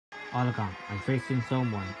Oligon, I'm facing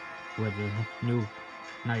someone with a new,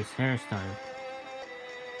 nice hairstyle.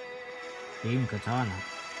 Beam Katana.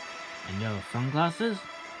 And yellow sunglasses?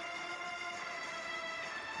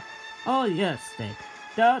 Oh yes, Snake.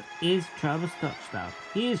 That is Travis Touchdown.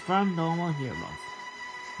 He is from Normal Heroes.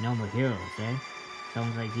 Normal Heroes, eh?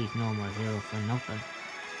 Sounds like he's no more hero for nothing.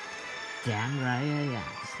 Damn right I am,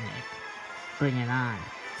 Snake. Bring it on.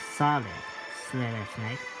 Solid, Slither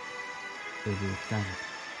Snake. We'll be excited.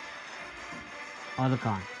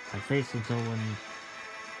 Otacon, I'm facing someone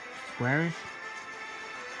squarish.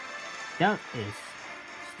 That is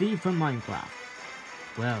Steve from Minecraft.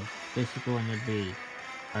 Well, this is going to be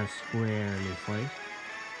a squarely fight.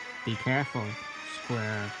 Be careful,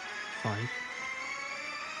 square fight.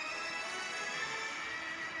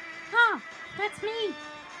 Oh, that's me.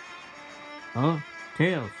 Oh,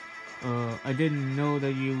 Tails. I didn't know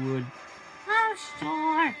that you would. Oh, sure.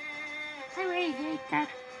 I really hate that.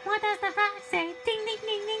 What does the fox say? Ding, ding,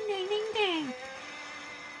 ding, ding, ding, ding, ding.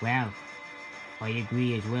 Well, I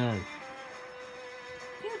agree as well.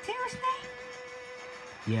 You too, Snake?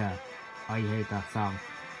 Yeah, I hate that song.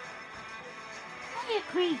 I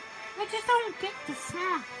agree. I just don't get the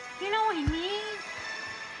song. You know what I mean?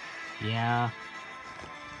 Yeah,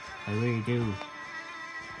 I really do.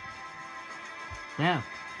 Well,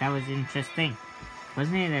 that was interesting,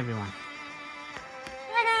 wasn't it, everyone?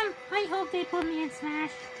 But, I hope they put me in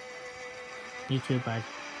Smash. Me too, bud.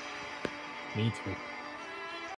 Me too.